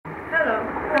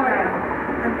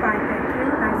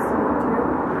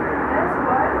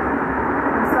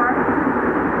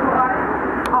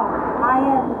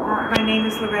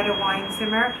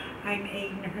Weinzimmer. I'm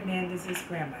Aiden Hernandez's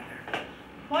grandmother.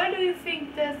 Why do you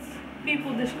think that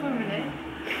people discriminate?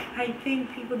 I think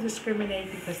people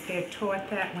discriminate because they're taught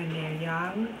that when they're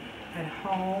young, at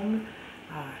home.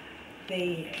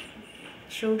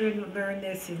 Children learn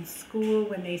this in school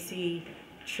when they see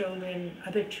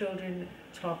other children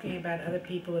talking about other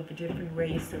people of a different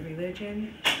race or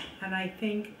religion. And I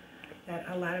think that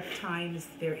a lot of times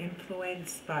they're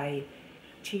influenced by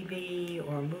TV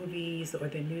or movies or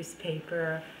the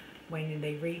newspaper when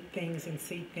they read things and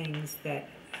see things that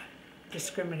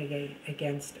discriminate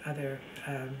against other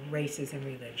races and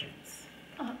religions.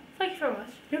 Thank you very much.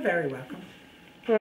 You're very welcome.